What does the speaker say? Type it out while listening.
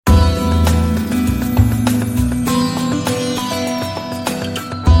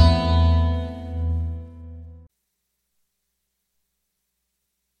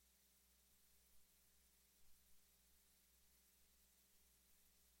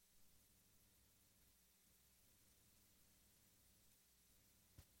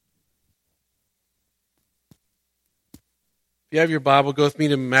If you have your Bible, go with me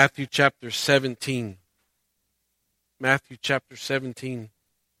to Matthew chapter 17. Matthew chapter 17.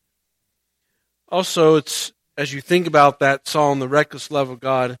 Also, it's as you think about that psalm, the reckless love of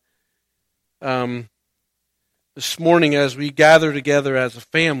God, this morning as we gather together as a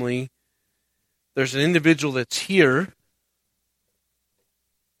family, there's an individual that's here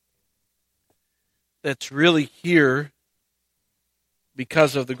that's really here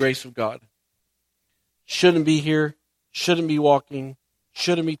because of the grace of God. Shouldn't be here, shouldn't be walking,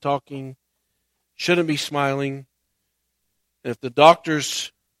 shouldn't be talking, shouldn't be smiling. And if the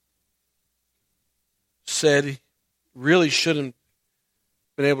doctors said he really shouldn't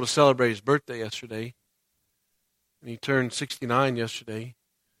have been able to celebrate his birthday yesterday, and he turned 69 yesterday,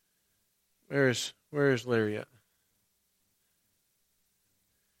 where is Larry at?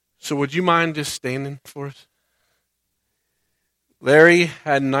 So would you mind just standing for us? Larry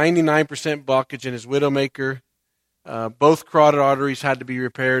had 99% blockage in his widowmaker. Both carotid arteries had to be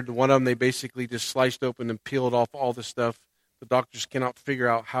repaired. One of them, they basically just sliced open and peeled off all the stuff. The doctors cannot figure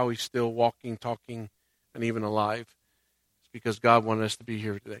out how he's still walking, talking, and even alive. It's because God wanted us to be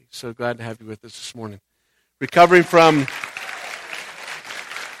here today. So glad to have you with us this morning. Recovering from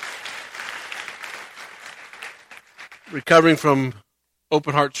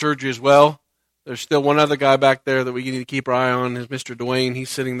open heart surgery as well. There's still one other guy back there that we need to keep our eye on, is Mr. Dwayne. He's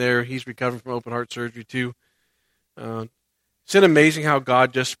sitting there. He's recovering from open heart surgery too. Isn't it amazing how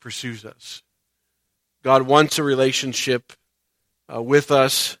God just pursues us? God wants a relationship with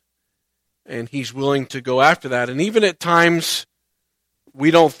us, and He's willing to go after that. And even at times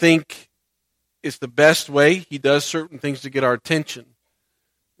we don't think it's the best way, He does certain things to get our attention.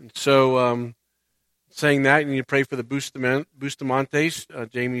 And so, saying that, you need to pray for the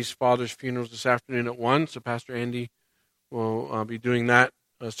Bustamantes. Jamie's father's funeral is this afternoon at 1, so Pastor Andy will be doing that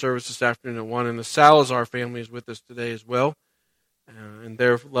service this afternoon at 1. And the Salazar family is with us today as well. And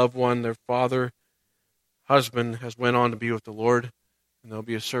their loved one, their husband, has went on to be with the Lord. And there'll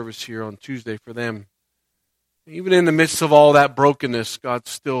be a service here on Tuesday for them. Even in the midst of all that brokenness, God's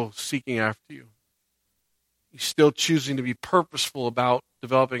still seeking after you. He's still choosing to be purposeful about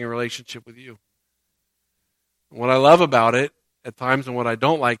developing a relationship with you. What I love about it at times and what I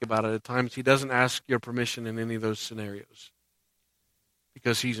don't like about it at times, He doesn't ask your permission in any of those scenarios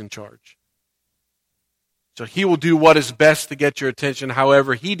because He's in charge. So He will do what is best to get your attention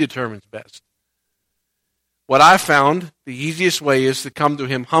however He determines best. What I found, the easiest way is to come to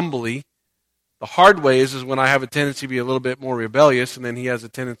Him humbly. The hard way is when I have a tendency to be a little bit more rebellious, and then He has a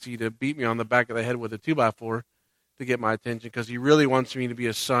tendency to beat me on the back of the head with a 2x4 to get my attention because He really wants me to be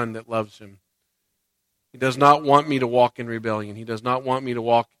a son that loves Him. He does not want me to walk in rebellion. He does not want me to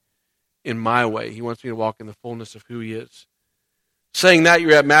walk in my way. He wants me to walk in the fullness of who He is. Saying that,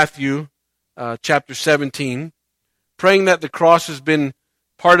 you're at Matthew chapter 17, praying that the cross has been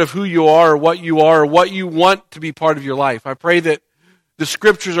part of who you are, or what you want to be part of your life. I pray that the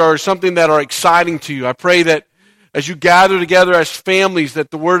Scriptures are something that are exciting to you. I pray that as you gather together as families,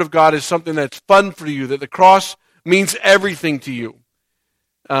 that the Word of God is something that's fun for you, that the cross means everything to you.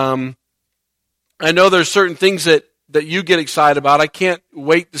 I know there's certain things that you get excited about. I can't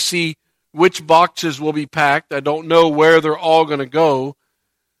wait to see which boxes will be packed. I don't know where they're all going to go.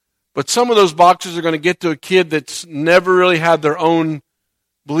 But some of those boxes are going to get to a kid that's never really had their own,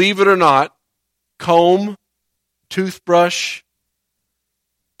 believe it or not, comb, toothbrush,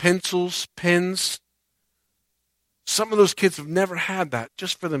 pencils, pens. Some of those kids have never had that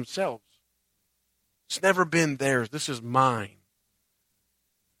just for themselves. It's never been theirs. This is mine.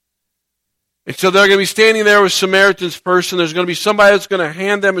 And so they're going to be standing there with Samaritan's Purse, and there's going to be somebody that's going to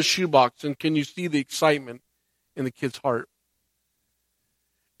hand them a shoebox. And can you see the excitement in the kid's heart?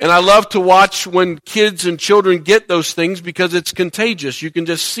 And I love to watch when kids and children get those things because it's contagious. You can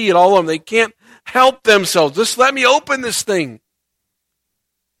just see it all of them. They can't help themselves. Just let me open this thing.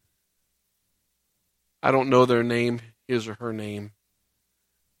 I don't know their name, his or her name.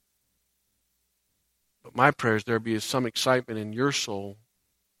 But my prayer is there be some excitement in your soul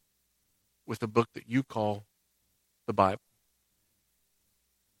with a book that you call the Bible.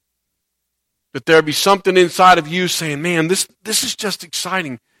 That there be something inside of you saying, man, this is just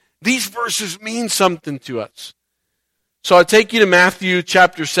exciting. These verses mean something to us. So I take you to Matthew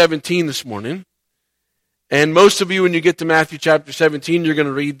chapter 17 this morning. And most of you, when you get to Matthew chapter 17, you're going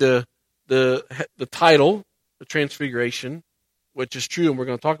to read the title, the Transfiguration, which is true, and we're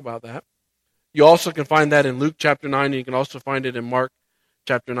going to talk about that. You also can find that in Luke chapter 9, and you can also find it in Mark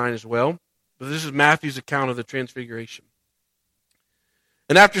chapter 9 as well. But this is Matthew's account of the Transfiguration.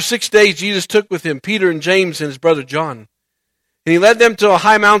 And after 6 days, Jesus took with Him Peter and James and his brother John. And He led them to a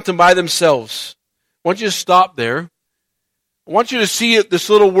high mountain by themselves. I want you to stop there. I want you to see it, this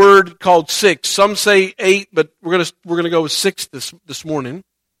little word called 6. Some say 8, but we're going to go with 6 this morning.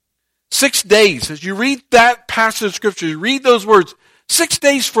 6 days. As you read that passage of Scripture, you read those words. 6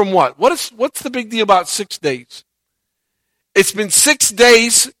 days from what? What's the big deal about 6 days? It's been 6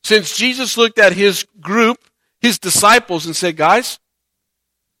 days since Jesus looked at his group, his disciples, and said, guys,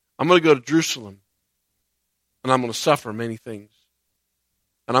 I'm going to go to Jerusalem, and I'm going to suffer many things,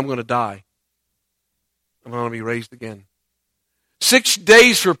 and I'm going to die, and I'm going to be raised again. 6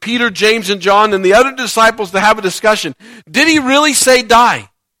 days for Peter, James, and John and the other disciples to have a discussion. Did he really say die?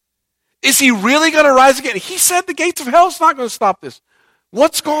 Is he really going to rise again? He said the gates of hell is not going to stop this.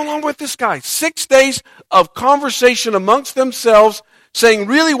 What's going on with this guy? 6 days of conversation amongst themselves saying,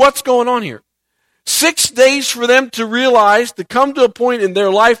 really, what's going on here? 6 days for them to realize, to come to a point in their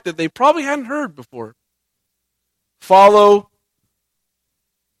life that they probably hadn't heard before. Follow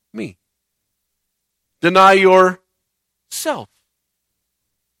me. Deny yourself.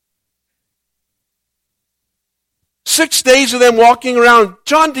 6 days of them walking around.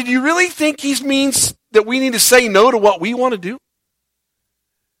 John, did you really think he means that we need to say no to what we want to do?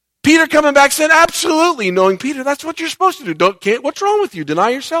 Peter coming back said, absolutely, knowing Peter, that's what you're supposed to do. What's wrong with you? Deny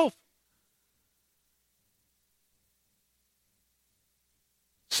yourself.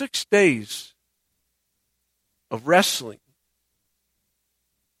 6 days of wrestling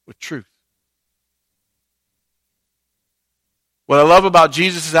with truth. What I love about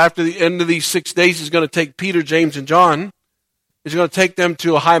Jesus is after the end of these 6 days, he's going to take Peter, James, and John. He's going to take them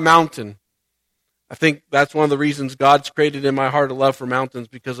to a high mountain. I think that's one of the reasons God's created in my heart a love for mountains,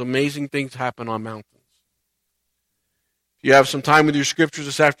 because amazing things happen on mountains. If you have some time with your scriptures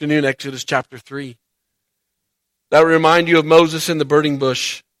this afternoon, Exodus chapter 3. That will remind you of Moses in the burning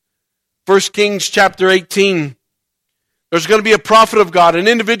bush. 1 Kings chapter 18. There's going to be a prophet of God, an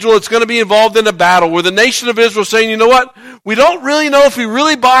individual that's going to be involved in a battle where the nation of Israel is saying, you know what? We don't really know if we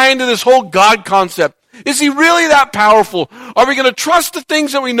really buy into this whole God concept. Is he really that powerful? Are we going to trust the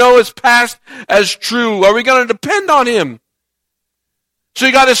things that we know as past as true? Are we going to depend on him? So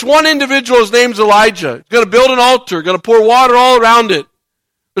you got this one individual, his name's Elijah. He's going to build an altar, going to pour water all around it.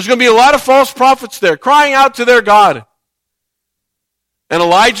 There's going to be a lot of false prophets there crying out to their God. And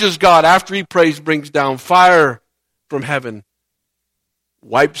Elijah's God, after he prays, brings down fire from heaven,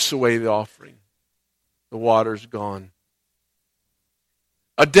 wipes away the offering. The water's gone.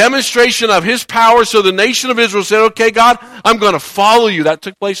 A demonstration of his power, so the nation of Israel said, okay, God, I'm going to follow you. That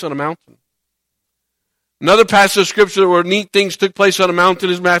took place on a mountain. Another passage of Scripture where neat things took place on a mountain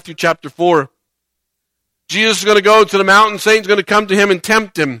is Matthew chapter 4. Jesus is going to go to the mountain. Satan's going to come to him and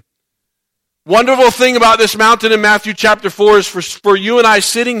tempt him. Wonderful thing about this mountain in Matthew chapter 4 is for you and I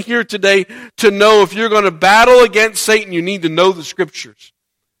sitting here today to know if you're going to battle against Satan, you need to know the Scriptures.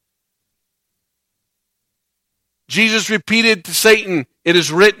 Jesus repeated to Satan, it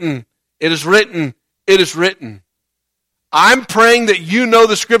is written, it is written, it is written. I'm praying that you know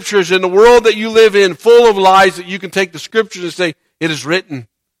the Scriptures in the world that you live in, full of lies, that you can take the Scriptures and say, it is written.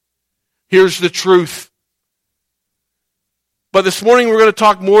 Here's the truth. But this morning we're going to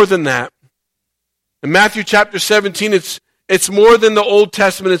talk more than that. In Matthew chapter 17, it's more than the Old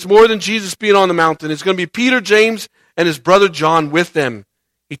Testament. It's more than Jesus being on the mountain. It's going to be Peter, James, and his brother John with them.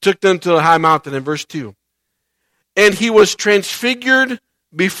 He took them to a high mountain in verse 2. And he was transfigured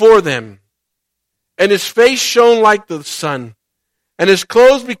before them, and his face shone like the sun, and his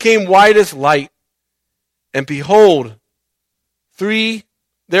clothes became white as light. And behold,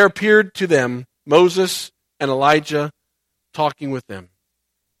 there appeared to them Moses and Elijah talking with them.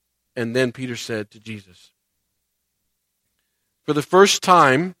 And then Peter said to Jesus, for the first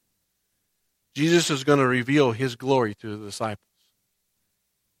time, Jesus is going to reveal his glory to the disciples.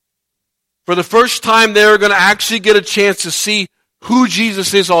 For the first time, they're going to actually get a chance to see who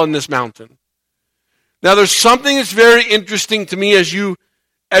Jesus is on this mountain. Now, there's something that's very interesting to me as you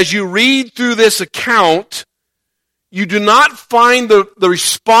read through this account. You do not find the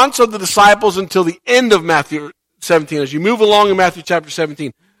response of the disciples until the end of Matthew 17. As you move along in Matthew chapter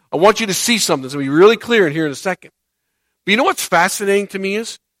 17, I want you to see something. It's going to be really clear in here in a second. But you know what's fascinating to me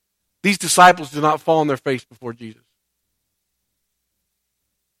is these disciples do not fall on their face before Jesus.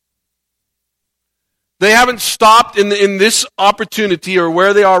 They haven't stopped in this opportunity or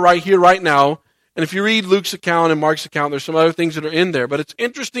where they are right here, right now. And if you read Luke's account and Mark's account, there's some other things that are in there. But it's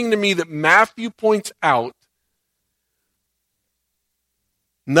interesting to me that Matthew points out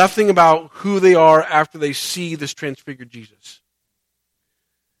nothing about who they are after they see this transfigured Jesus.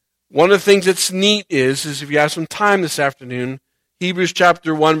 One of the things that's neat is if you have some time this afternoon, Hebrews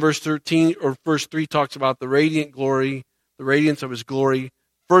chapter 1, verse 13 or verse 3 talks about the radiant glory, the radiance of his glory.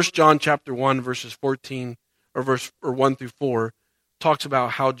 1 John chapter 1, verses 14 or verse 1 through 4, talks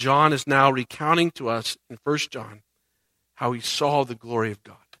about how John is now recounting to us in 1 John how he saw the glory of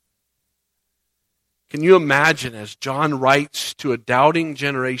God. Can you imagine as John writes to a doubting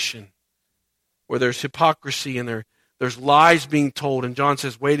generation where there's hypocrisy and there's lies being told, and John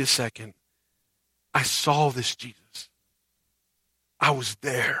says, wait a second, I saw this Jesus. I was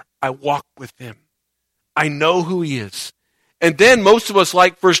there. I walked with him. I know who he is. And then most of us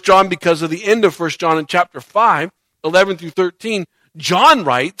like 1 John because of the end of 1 John in chapter 5, 11 through 13. John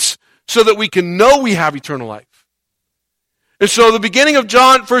writes so that we can know we have eternal life. And so the beginning of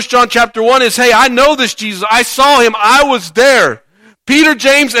 1 John chapter 1 is, hey, I know this Jesus. I saw him. I was there. Peter,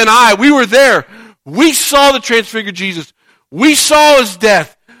 James, and I, we were there. We saw the transfigured Jesus. We saw his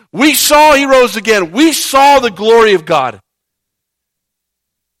death. We saw he rose again. We saw the glory of God.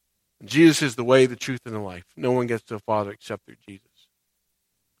 Jesus is the way, the truth, and the life. No one gets to the Father except through Jesus.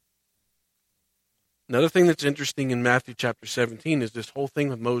 Another thing that's interesting in Matthew chapter 17 is this whole thing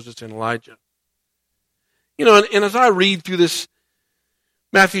with Moses and Elijah. You know, and as I read through this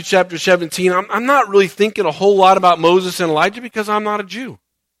Matthew chapter 17, I'm not really thinking a whole lot about Moses and Elijah because I'm not a Jew.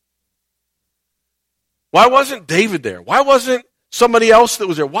 Why wasn't David there? Why wasn't somebody else that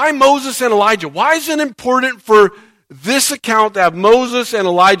was there? Why Moses and Elijah? Why is it important for this account to have Moses and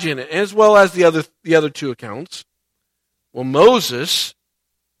Elijah in it, as well as the other two accounts? Well, Moses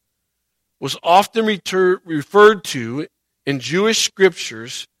was often referred to in Jewish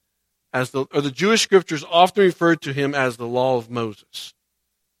scriptures the Jewish scriptures often referred to him as the law of Moses.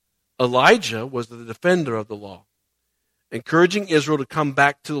 Elijah was the defender of the law, encouraging Israel to come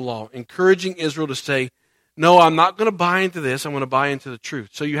back to the law, encouraging Israel to say, no, I'm not going to buy into this, I'm going to buy into the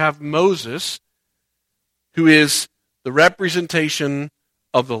truth. So you have Moses, who is the representation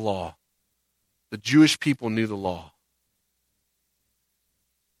of the law. The Jewish people knew the law.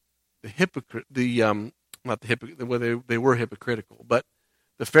 They were hypocritical, but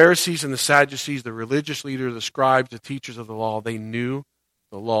the Pharisees and the Sadducees, the religious leaders, the scribes, the teachers of the law, they knew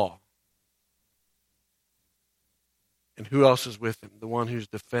the law. And who else is with him? The one who's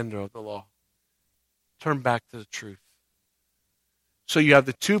defender of the law. Turn back to the truth. So you have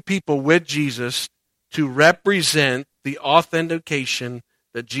the two people with Jesus to represent the authentication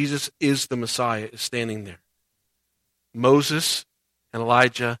that Jesus is the Messiah is standing there. Moses and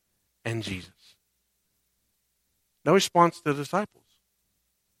Elijah and Jesus. No response to the disciples.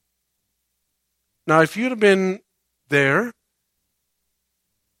 Now, if you'd have been there,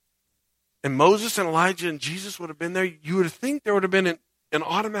 and Moses and Elijah and Jesus would have been there, you would think there would have been an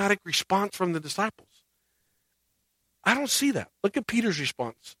automatic response from the disciples. I don't see that. Look at Peter's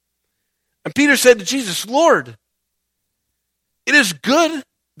response. And Peter said to Jesus, Lord, it is good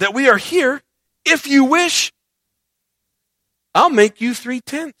that we are here. If you wish, I'll make you 3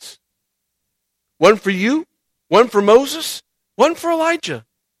 tents. One for you, one for Moses, one for Elijah.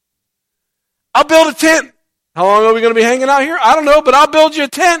 I'll build a tent. How long are we going to be hanging out here? I don't know, but I'll build you a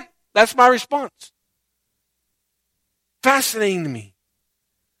tent. That's my response. Fascinating to me.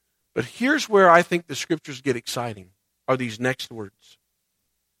 But here's where I think the scriptures get exciting, are these next words.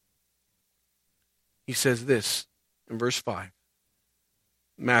 He says this in verse 5.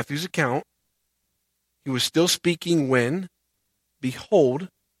 Matthew's account, he was still speaking when, behold,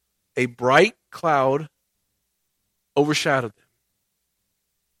 a bright cloud overshadowed them.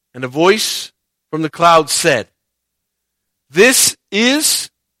 And a voice from the cloud said, this is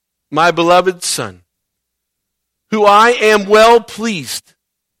my beloved Son, who I am well pleased.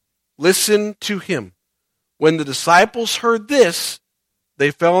 Listen to him. When the disciples heard this,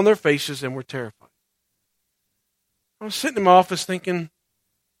 they fell on their faces and were terrified. I was sitting in my office thinking,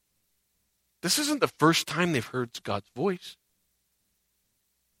 this isn't the first time they've heard God's voice.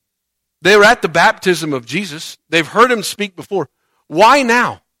 They were at the baptism of Jesus. They've heard him speak before. Why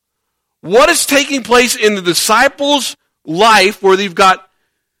now? What is taking place in the disciples' life where they've got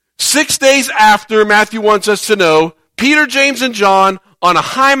 6 days after, Matthew wants us to know, Peter, James, and John on a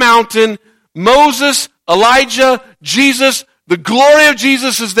high mountain, Moses, Elijah, Jesus, the glory of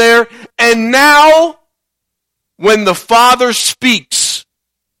Jesus is there, and now, when the Father speaks,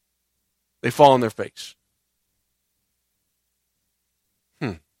 they fall on their face.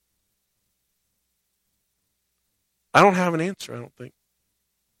 I don't have an answer, I don't think.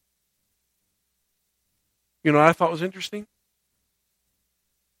 You know what I thought was interesting?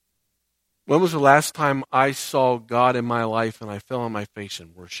 When was the last time I saw God in my life and I fell on my face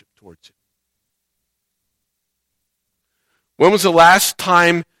and worshiped towards him? When was the last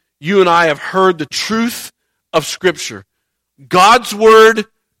time you and I have heard the truth of Scripture? God's word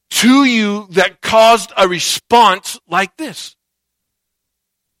to you that caused a response like this.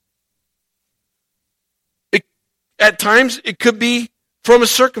 It At times, it could be from a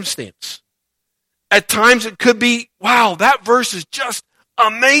circumstance. At times, it could be, wow, that verse is just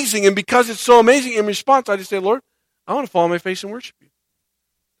amazing. And because it's so amazing, in response, I just say, Lord, I want to fall on my face and worship you.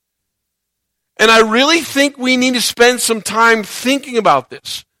 And I really think we need to spend some time thinking about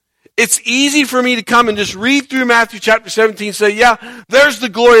this. It's easy for me to come and just read through Matthew chapter 17 and say, yeah, there's the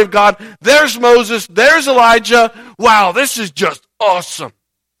glory of God. There's Moses. There's Elijah. Wow, this is just awesome.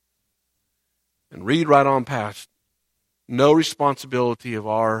 And read right on past. No responsibility of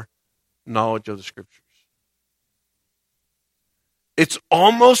our knowledge of the Scriptures. It's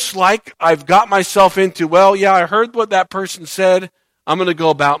almost like I've got myself into, well, yeah, I heard what that person said. I'm going to go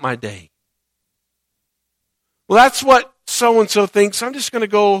about my day. Well, that's what so-and-so thinks. I'm just going to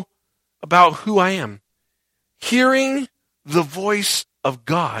go about who I am. Hearing the voice of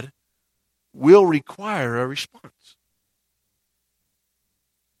God will require a response.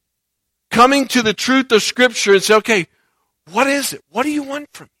 Coming to the truth of Scripture and say, okay, what is it? What do you want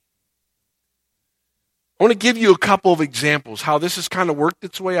from me? I want to give you a couple of examples how this has kind of worked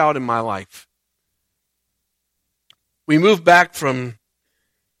its way out in my life. We moved back from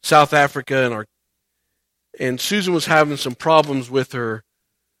South Africa and Susan was having some problems with her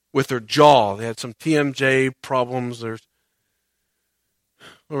jaw. They had some TMJ problems. There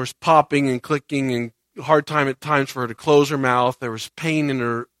was popping and clicking and hard time at times for her to close her mouth. There was pain in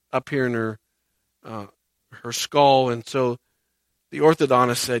her up here in her skull, and so the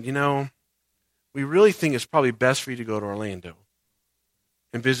orthodontist said, we really think it's probably best for you to go to Orlando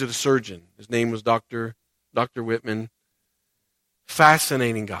and visit a surgeon. His name was Dr. Whitman.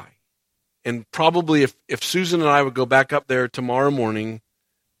 Fascinating guy. And probably if Susan and I would go back up there tomorrow morning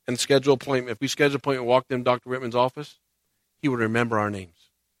and schedule an appointment, if we schedule an appointment and walked in Dr. Whitman's office, he would remember our names.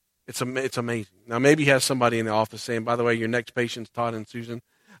 It's amazing. Now, maybe he has somebody in the office saying, by the way, your next patient's Todd and Susan.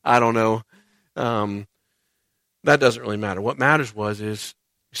 I don't know. That doesn't really matter. What matters is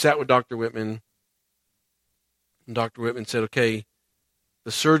we sat with Dr. Whitman, and Dr. Whitman said, okay,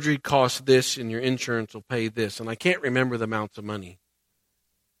 the surgery costs this and your insurance will pay this. And I can't remember the amounts of money.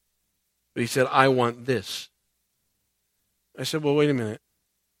 But he said, I want this. I said, well, wait a minute.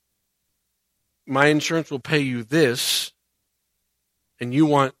 My insurance will pay you this, and you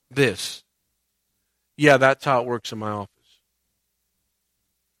want this. Yeah, that's how it works in my office.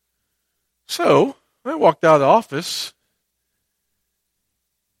 So, I walked out of the office.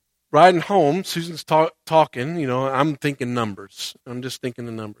 Riding home, Susan's talking, I'm thinking numbers. I'm just thinking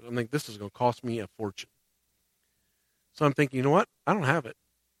the numbers. I'm thinking, this is going to cost me a fortune. So I'm thinking, you know what? I don't have it.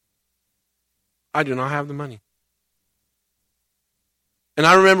 I do not have the money. And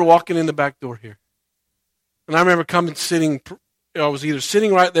I remember walking in the back door here. And I remember sitting, I was either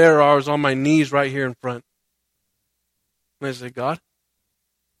sitting right there or I was on my knees right here in front. And I said, God,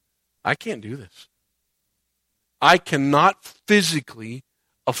 I can't do this. I cannot physically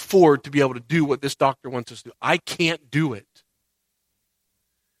afford to be able to do what this doctor wants us to do. I can't do it.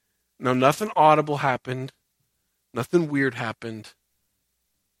 Now, nothing audible happened. Nothing weird happened.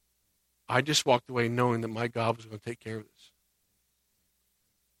 I just walked away knowing that my God was going to take care of this.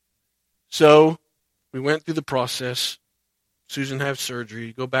 So, we went through the process. Susan had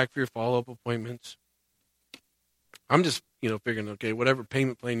surgery. Go back for your follow-up appointments. I'm just, figuring, okay, whatever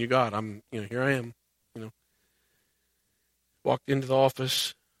payment plan you got, here I am, Walked into the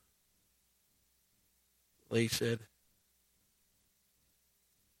office. Lady said,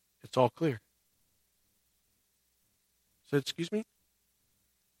 it's all clear. I said, excuse me?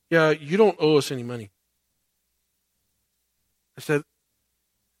 Yeah, you don't owe us any money. I said,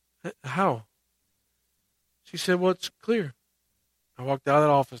 how? She said, well, it's clear. I walked out of that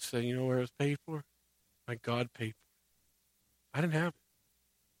office and said, you know where it was paid for? My God paid for it. I didn't have it.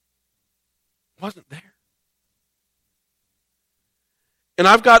 It wasn't there. And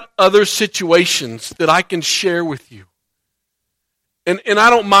I've got other situations that I can share with you. And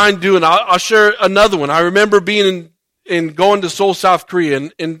I don't mind doing. I'll share another one. I remember being in going to Seoul, South Korea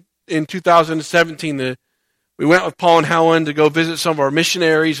in 2017. We went with Paul and Helen to go visit some of our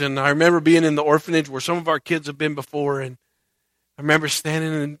missionaries, and I remember being in the orphanage where some of our kids have been before, and I remember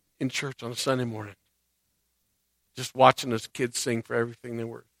standing in church on a Sunday morning, just watching those kids sing for everything they're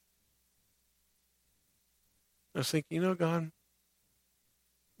worth. I was thinking, God,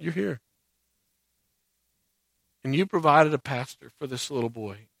 you're here. And you provided a pastor for this little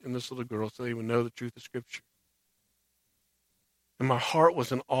boy and this little girl so they would know the truth of Scripture. And my heart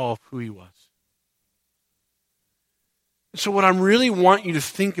was in awe of who he was. And so what I really want you to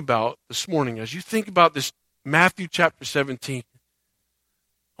think about this morning, as you think about this Matthew chapter 17,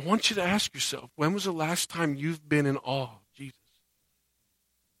 I want you to ask yourself, when was the last time you've been in awe of Jesus?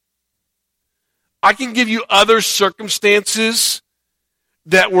 I can give you other circumstances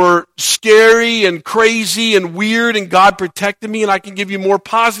that were scary and crazy and weird, and God protected me, and I can give you more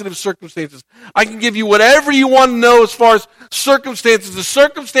positive circumstances. I can give you whatever you want to know as far as circumstances. The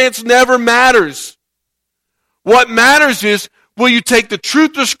circumstance never matters. What matters is, will you take the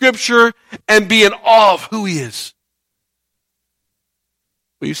truth of Scripture and be in awe of who He is?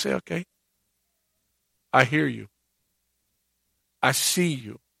 Will you say, okay, I hear you. I see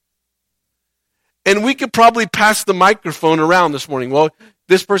you. And we could probably pass the microphone around this morning. Well,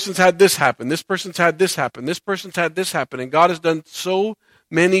 this person's had this happen. This person's had this happen. This person's had this happen. And God has done so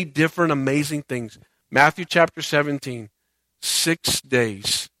many different amazing things. Matthew chapter 17, 6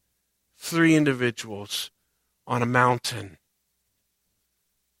 days, 3 individuals on a mountain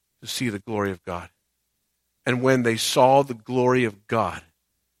to see the glory of God. And when they saw the glory of God,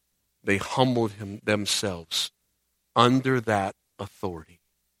 they humbled themselves under that authority.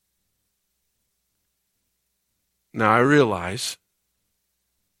 Now I realize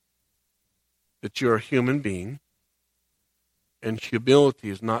that you're a human being, and humility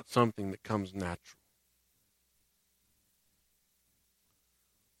is not something that comes natural.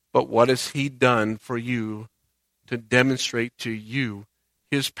 But what has He done for you to demonstrate to you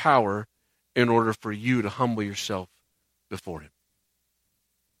His power in order for you to humble yourself before Him?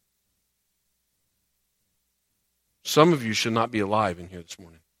 Some of you should not be alive in here this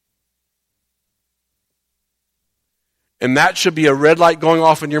morning. And that should be a red light going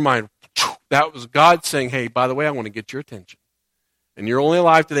off in your mind. That was God saying, hey, by the way, I want to get your attention. And you're only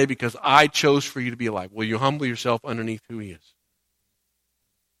alive today because I chose for you to be alive. Will you humble yourself underneath who He is?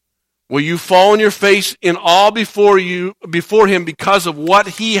 Will you fall on your face in awe before Him because of what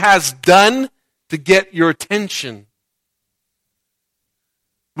He has done to get your attention?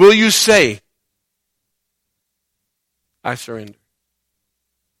 Will you say, I surrender?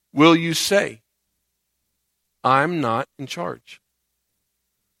 Will you say, I'm not in charge?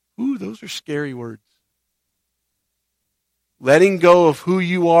 Ooh, those are scary words. Letting go of who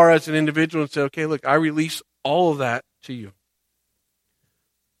you are as an individual and say, okay, look, I release all of that to you.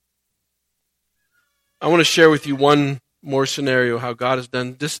 I want to share with you one more scenario, how God has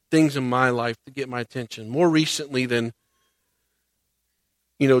done just things in my life to get my attention. More recently than,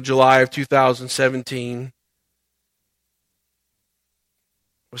 July of 2017.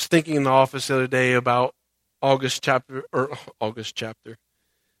 I was thinking in the office the other day about August chapter.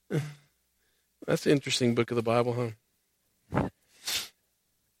 That's an interesting book of the Bible, huh? I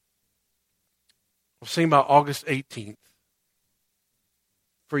was thinking about August 18th.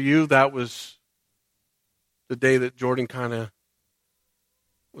 For you, that was the day that Jordan kind of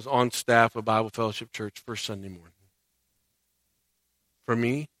was on staff of Bible Fellowship Church first Sunday morning. For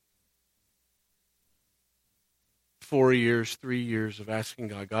me, 3 years of asking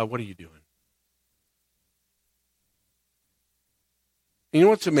God, what are you doing? You know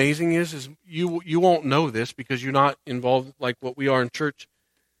what's amazing is you won't know this because you're not involved like what we are in church.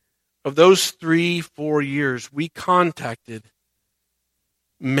 Of those 3-4 years, we contacted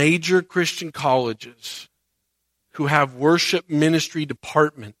major Christian colleges who have worship ministry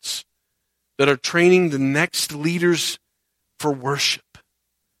departments that are training the next leaders for worship.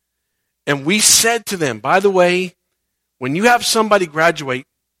 And we said to them, by the way, when you have somebody graduate,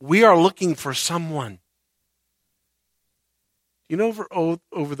 we are looking for someone.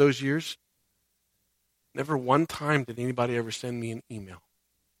 Over those years, never one time did anybody ever send me an email.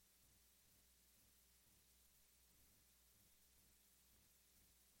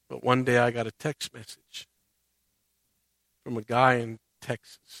 But one day I got a text message from a guy in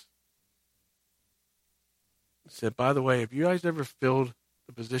Texas. He said, by the way, have you guys ever filled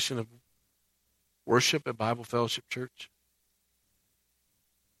the position of worship at Bible Fellowship Church?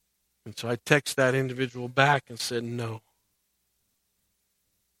 And so I texted that individual back and said, no.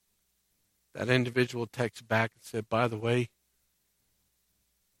 That individual texted back and said, by the way,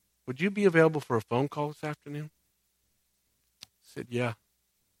 would you be available for a phone call this afternoon? I said, yeah.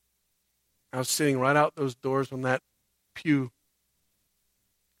 I was sitting right out those doors on that pew.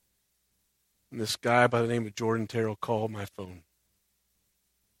 And this guy by the name of Jordan Terrell called my phone.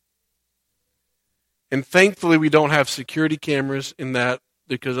 And thankfully we don't have security cameras in that,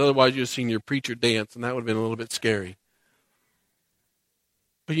 because otherwise you'd have seen your preacher dance, and that would have been a little bit scary.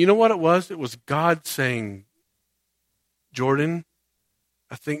 But you know what it was? It was God saying, Jordan,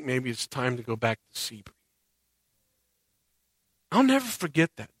 I think maybe it's time to go back to Sebring. I'll never forget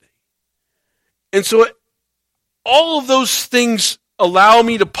that day. And so all of those things allow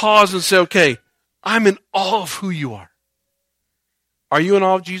me to pause and say, okay, I'm in awe of who you are. Are you in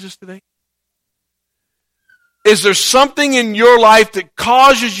awe of Jesus today? Is there something in your life that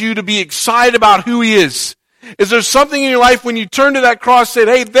causes you to be excited about who He is? Is there something in your life when you turn to that cross and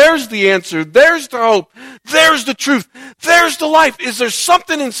say, hey, there's the answer, there's the hope, there's the truth, there's the life? Is there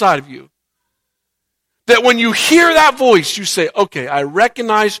something inside of you that when you hear that voice, you say, okay, I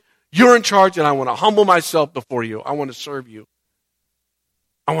recognize you're in charge and I want to humble myself before you. I want to serve you.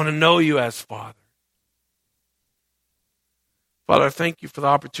 I want to know you as Father. Father, I thank you for the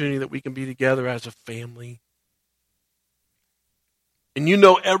opportunity that we can be together as a family. And you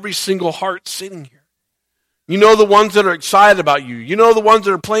know every single heart sitting here. You know the ones that are excited about you. You know the ones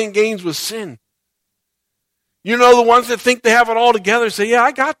that are playing games with sin. You know the ones that think they have it all together and say, yeah,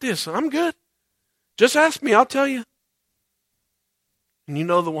 I got this. I'm good. Just ask me, I'll tell you. And you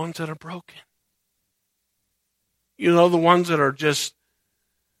know the ones that are broken. You know the ones that are just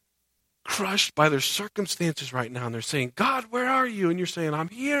crushed by their circumstances right now. And they're saying, God, where are you? And you're saying, I'm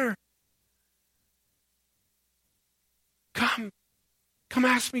here. Come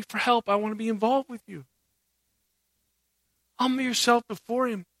ask me for help. I want to be involved with you. Humble yourself before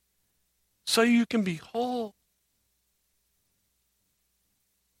Him so you can be whole.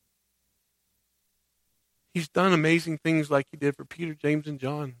 He's done amazing things like He did for Peter, James, and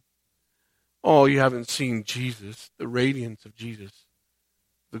John. Oh, you haven't seen Jesus, the radiance of Jesus,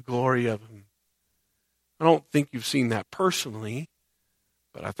 the glory of Him. I don't think you've seen that personally,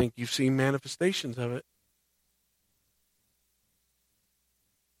 but I think you've seen manifestations of it.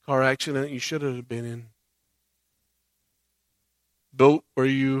 Car accident you should have been in. Boat where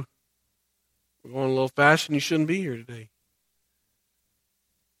you were going a little fast and you shouldn't be here today.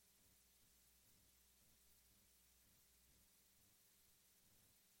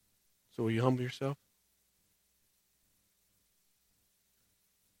 So will you humble yourself?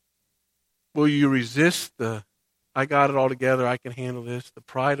 Will you resist the, I got it all together, I can handle this, the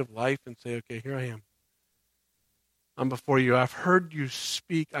pride of life, and say, okay, here I am. I'm before you. I've heard you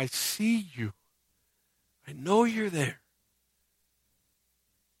speak. I see you. I know you're there.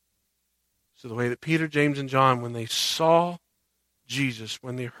 So the way that Peter, James, and John, when they saw Jesus,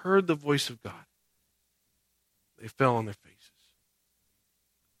 when they heard the voice of God, they fell on their faces.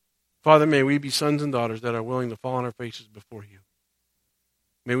 Father, may we be sons and daughters that are willing to fall on our faces before you.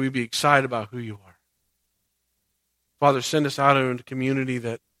 May we be excited about who you are. Father, send us out into a community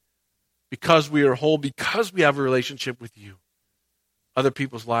that because we are whole, because we have a relationship with you, other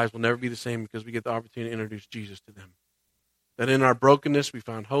people's lives will never be the same because we get the opportunity to introduce Jesus to them. That in our brokenness we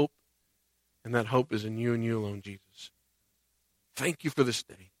found hope, and that hope is in you and you alone, Jesus. Thank you for this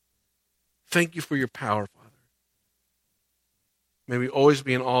day. Thank you for your power, Father. May we always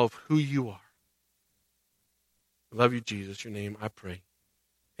be in awe of who you are. I love you, Jesus. Your name I pray.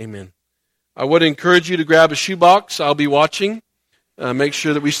 Amen. I would encourage you to grab a shoebox. I'll be watching. Make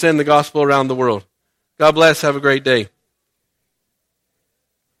sure that we send the gospel around the world. God bless. Have a great day.